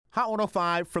Hot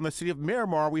 105 from the city of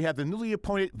Miramar. We have the newly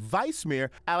appointed Vice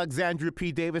Mayor, Alexandria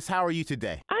P. Davis. How are you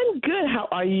today? I'm good. How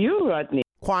are you, Rodney?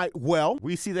 Quite well.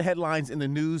 We see the headlines in the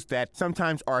news that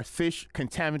sometimes our fish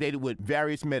contaminated with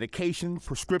various medications,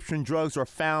 prescription drugs are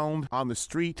found on the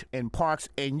street and parks,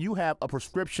 and you have a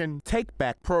prescription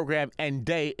take-back program and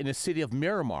day in the city of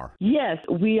Miramar. Yes,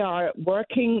 we are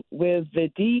working with the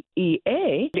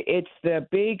DEA. It's the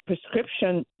big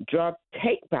prescription drug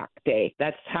take-back day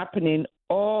that's happening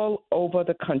all over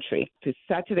the country. It's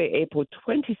Saturday, April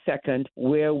 22nd,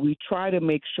 where we try to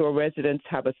make sure residents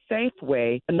have a safe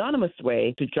way, anonymous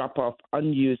way, to drop off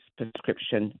unused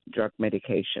prescription drug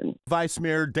medication. Vice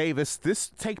Mayor Davis, this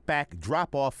take-back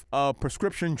drop-off of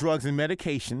prescription drugs and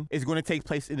medication is going to take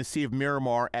place in the city of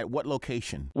Miramar at what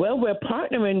location? Well, we're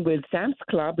partnering with Sam's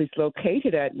Club. It's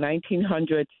located at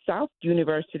 1900 South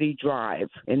University Drive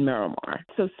in Miramar.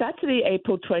 So Saturday,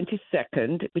 April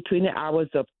 22nd, between the hours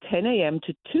of 10 a.m.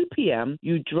 to 2 p.m.,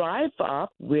 you drive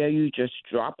up where you just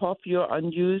drop off your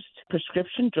unused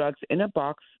prescription drugs in a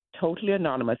box totally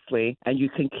anonymously, and you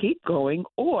can keep going.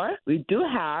 Or we do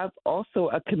have also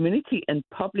a community and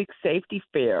public safety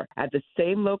fair at the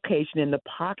same location in the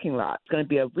parking lot. It's going to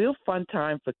be a real fun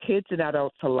time for kids and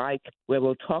adults alike, where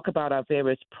we'll talk about our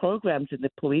various programs in the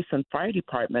police and fire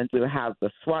department. We'll have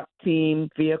the SWAT team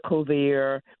vehicle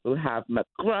there. We'll have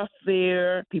McGruff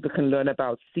there. People can learn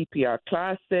about CPR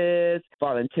classes,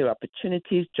 volunteer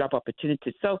opportunities, job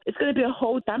opportunities. So it's going to be a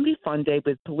whole family fun day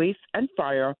with police and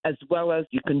fire, as well as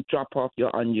you can drop off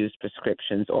your unused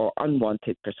prescriptions or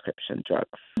unwanted prescription drugs.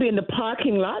 We'll be in the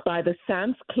parking lot by the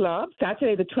Sam's Club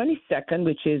Saturday the 22nd,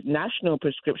 which is National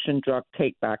Prescription Drug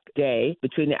Take-Back Day,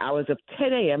 between the hours of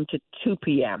 10 a.m. to 2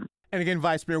 p.m. And again,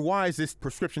 Vice Mayor, why is this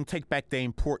prescription take-back day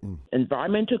important?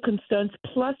 Environmental concerns,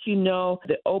 plus,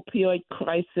 the opioid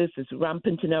crisis is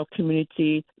rampant in our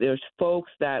community. There's folks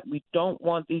that we don't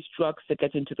want these drugs to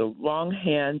get into the wrong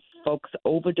hands. Folks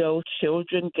overdose,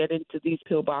 children get into these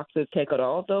pill boxes. Take out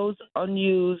all those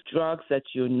unused drugs that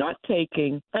you're not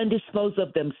taking and dispose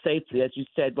of them safely, as you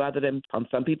said, rather than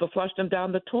some people flush them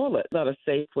down the toilet. It's not a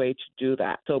safe way to do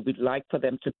that. So we'd like for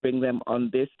them to bring them on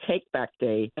this take-back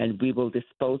day, and we will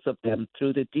dispose of them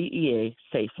through the DEA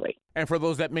safely. And for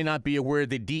those that may not be aware,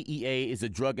 the DEA is a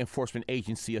drug enforcement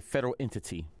agency, a federal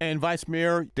entity. And Vice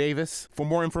Mayor Davis, for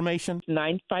more information,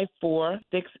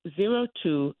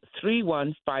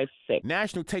 954-602-3156.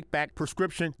 National Take-Back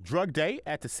Prescription Drug Day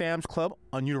at the Sam's Club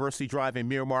on University Drive in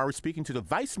Miramar. We're speaking to the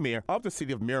Vice Mayor of the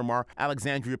city of Miramar,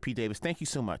 Alexandria P. Davis. Thank you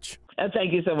so much.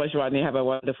 Thank you so much, Rodney. Have a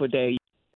wonderful day.